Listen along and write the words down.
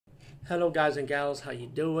Hello guys and gals, how you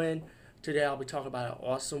doing? Today I'll be talking about an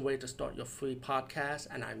awesome way to start your free podcast,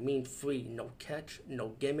 and I mean free, no catch, no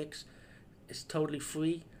gimmicks. It's totally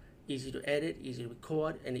free, easy to edit, easy to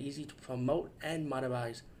record, and easy to promote and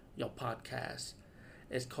monetize your podcast.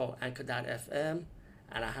 It's called Anchor.fm,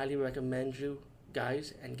 and I highly recommend you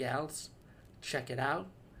guys and gals check it out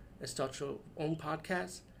and start your own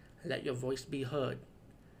podcast and let your voice be heard.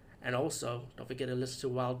 And also, don't forget to listen to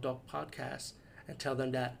Wild Dog Podcast and tell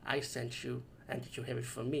them that I sent you and that you hear it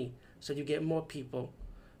from me. So you get more people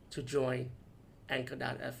to join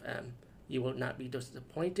Anchor.fm. You will not be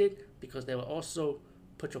disappointed because they will also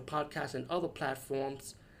put your podcast in other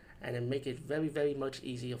platforms and then make it very, very much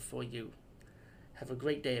easier for you. Have a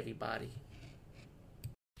great day, everybody.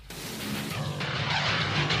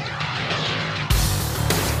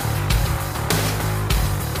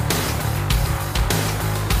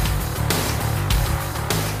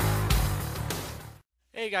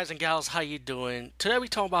 Hey guys and gals, how you doing? Today we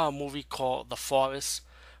talking about a movie called The Forest.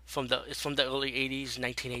 It's from the early '80s,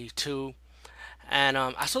 1982, and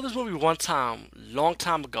I saw this movie one time, long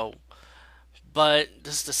time ago, but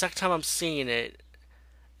this is the second time I'm seeing it,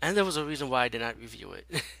 and there was a reason why I did not review it.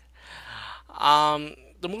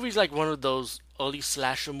 The movie's like one of those early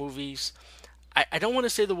slasher movies. I don't want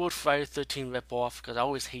to say the word Friday 13 ripoff because I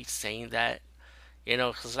always hate saying that,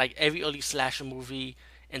 because like every early slasher movie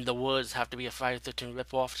in the woods have to be a Friday 13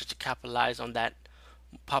 ripoff just to capitalize on that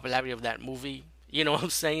popularity of that movie. You know what I'm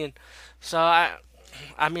saying? So I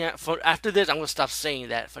mean, for after this, I'm gonna stop saying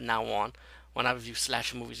that for now on when I review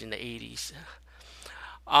slasher movies in the '80s.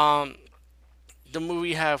 Um, the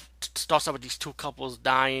movie have starts out with these two couples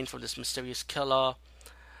dying from this mysterious killer.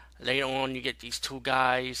 Later on, you get these two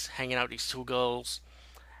guys hanging out with these two girls,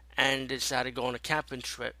 and they decide to go on a camping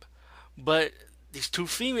trip. But these two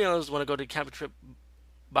females want to go to the camping trip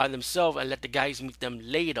by themselves and let the guys meet them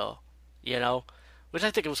later, you know, which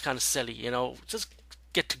I think it was kind of silly, just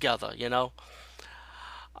get together.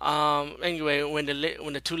 Anyway, when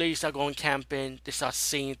the two ladies start going camping, they start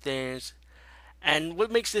seeing things, and what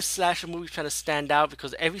makes this slasher movie trying to stand out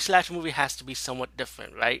because every slasher movie has to be somewhat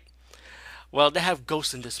different, right? Well, they have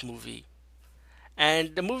ghosts in this movie,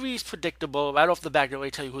 and the movie is predictable right off the bat. They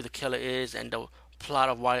already tell you who the killer is and the plot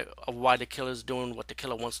of why the killer is doing what the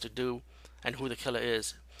killer wants to do, and who the killer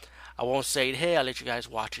is. I won't say it here. I'll let you guys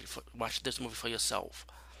watch this movie for yourself.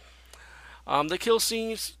 The kill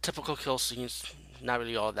scenes, typical kill scenes, not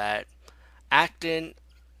really all that. Acting,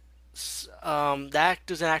 the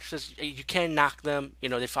actors and actresses, you can't knock them.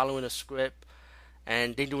 They're following a script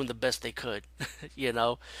and they're doing the best they could.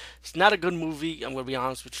 It's not a good movie. I'm gonna be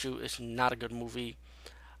honest with you. It's not a good movie.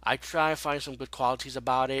 I try and find some good qualities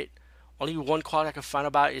about it. Only one quality I can find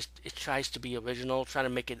about it is it tries to be original, trying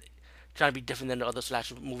to be different than the other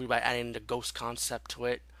slasher movie by adding the ghost concept to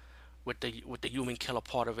it, with the human killer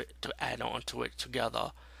part of it to add on to it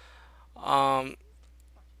together. Um,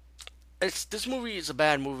 this movie is a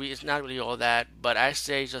bad movie. It's not really all that, but I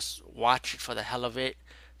say just watch it for the hell of it.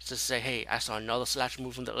 Just say, hey, I saw another slasher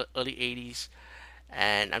movie from the early '80s,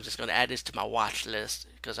 and I'm just gonna add this to my watch list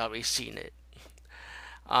because I've already seen it.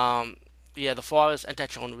 Um, yeah, The Forest, enter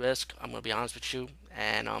at your own risk. I'm gonna be honest with you,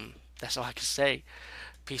 and that's all I can say.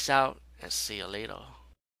 Peace out and see you later.